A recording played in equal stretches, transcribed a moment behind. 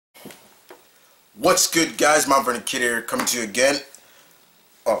What's good, guys? Mount Vernon Kid here, coming to you again.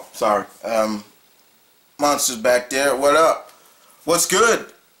 Oh, sorry. Monster's back there. What up? What's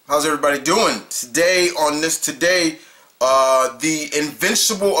good? How's everybody doing? Today, the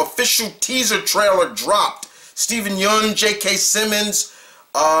Invincible official teaser trailer dropped. Stephen Yeun, J.K. Simmons.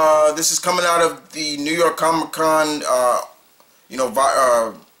 This is coming out of the New York Comic Con.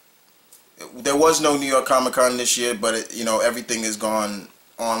 There was no New York Comic Con this year, but everything is gone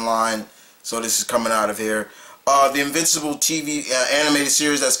online. So this is coming out of here. The Invincible TV animated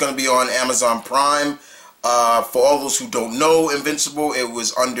series that's going to be on Amazon Prime. For all those who don't know, Invincible,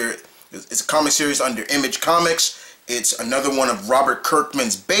 it's a comic series under Image Comics. It's another one of Robert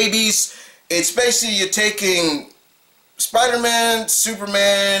Kirkman's babies. It's basically you're taking Spider-Man,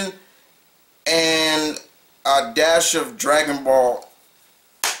 Superman, and a dash of Dragon Ball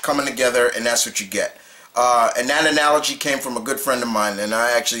coming together, and that's what you get. And that analogy came from a good friend of mine, and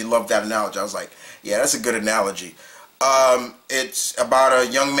I actually loved that analogy. I was like, yeah, that's a good analogy. It's about a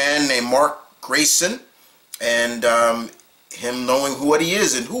young man named Mark Grayson, and him knowing what he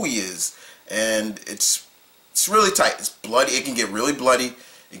is and who he is. And it's really tight. It's bloody. It can get really bloody.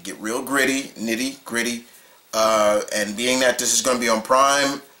 It can get real gritty, nitty gritty. And being that this is going to be on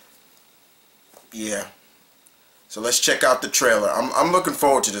Prime, yeah. So let's check out the trailer. I'm looking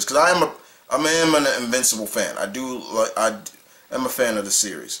forward to this because I am an Invincible fan. I am a fan of the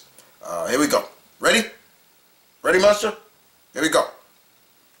series. Here we go. Ready? Ready, Master? Here we go.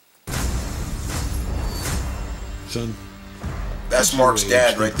 Son, that's Mark's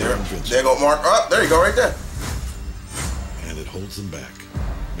dad right there. There you go, Mark. Oh, there you go, right there. And it holds them back,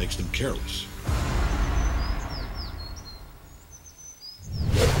 makes them careless.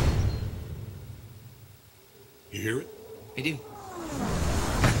 You hear it? I do.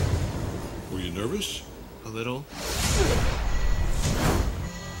 Were you nervous? A little.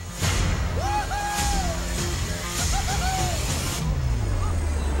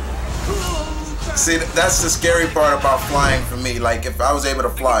 See, that's the scary part about flying for me. Like, if I was able to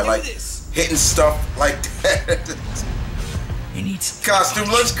fly, like, hitting stuff like that. Costume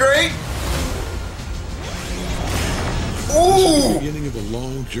looks great. Ooh! This is the beginning of a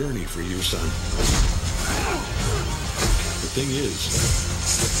long journey for you, son. The thing is,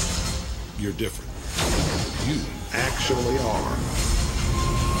 you're different. You actually are.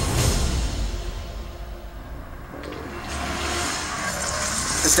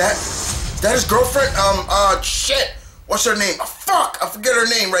 Is that his girlfriend? Shit. What's her name? Oh, fuck, I forget her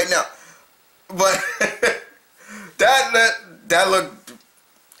name right now. But that look,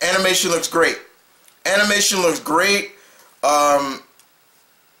 animation looks great. Animation looks great.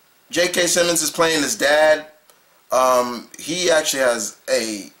 J.K. Simmons is playing his dad. He actually has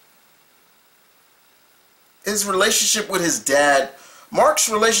his relationship with his dad. Mark's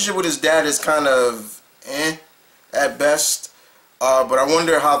relationship with his dad is kind of at best. But I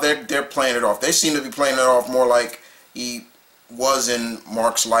wonder how they're playing it off. They seem to be playing it off more like he was in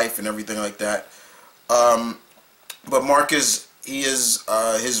Mark's life and everything like that. But Mark his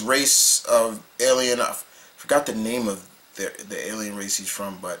race of alien. I forgot the name of the alien race he's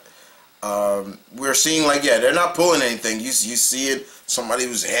from, but we're seeing, like, yeah, they're not pulling anything. You see it. Somebody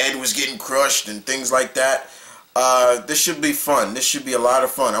whose head was getting crushed and things like that. This should be fun. This should be a lot of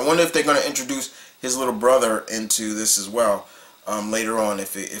fun. I wonder if they're going to introduce his little brother into this as well. Later on,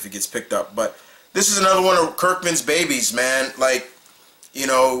 if it gets picked up. But this is another one of Kirkman's babies, man. Like,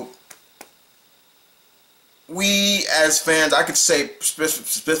 we as fans, I could say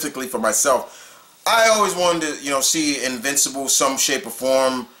specifically for myself, I always wanted to, see Invincible some shape or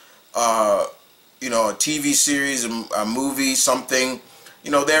form. A TV series, a movie, something.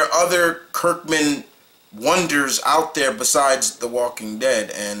 There are other Kirkman wonders out there besides The Walking Dead,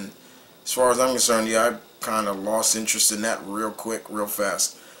 and as far as I'm concerned, yeah, I kind of lost interest in that real quick, real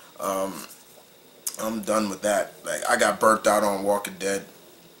fast. I'm done with that. Like, I got burnt out on Walking Dead.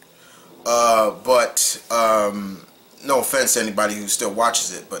 But no offense to anybody who still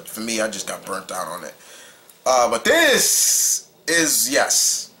watches it, but for me, I just got burnt out on it. But this is,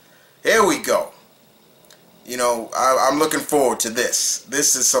 yes, here we go. I'm looking forward to this.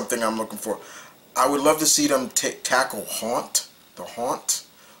 This is something I'm looking for. I would love to see them tackle the Haunt,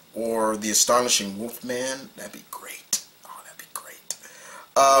 or the Astonishing Wolfman. That'd be great. Oh, that'd be great.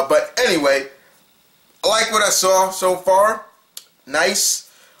 But anyway, I like what I saw so far. Nice.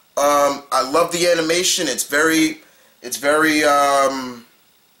 I love the animation. It's very. I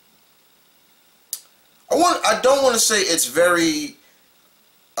don't want to say it's very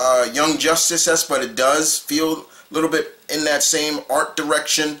Young Justice-esque, but it does feel a little bit in that same art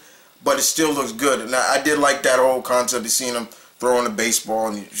direction. But it still looks good, and I did like that whole concept of seeing them throwing a baseball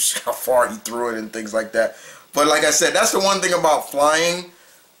and how far he threw it and things like that. But like I said, that's the one thing about flying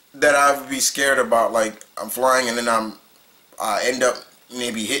that I would be scared about. Like, I'm flying and then I end up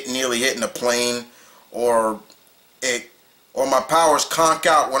maybe nearly hitting a plane, or my powers conk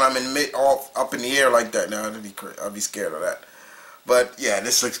out when I'm up in the air like that. Now I'd be scared of that. But yeah,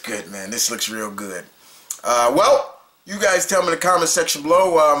 this looks good, man. This looks real good. Well, you guys tell me in the comment section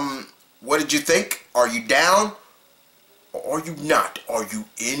below. What did you think? Are you down? Or are you not? Are you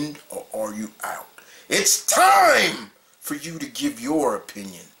in or are you out? It's time for you to give your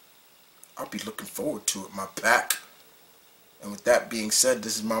opinion. I'll be looking forward to it, my pack. And with that being said,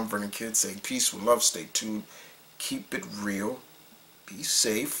 this is Mount Vernon Kid saying peace with love. Stay tuned. Keep it real. Be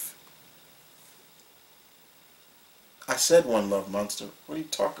safe. I said one love, monster. What are you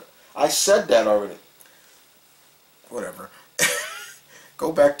talking? I said that already. Whatever.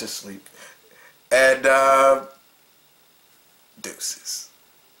 Go back to sleep. And deuces.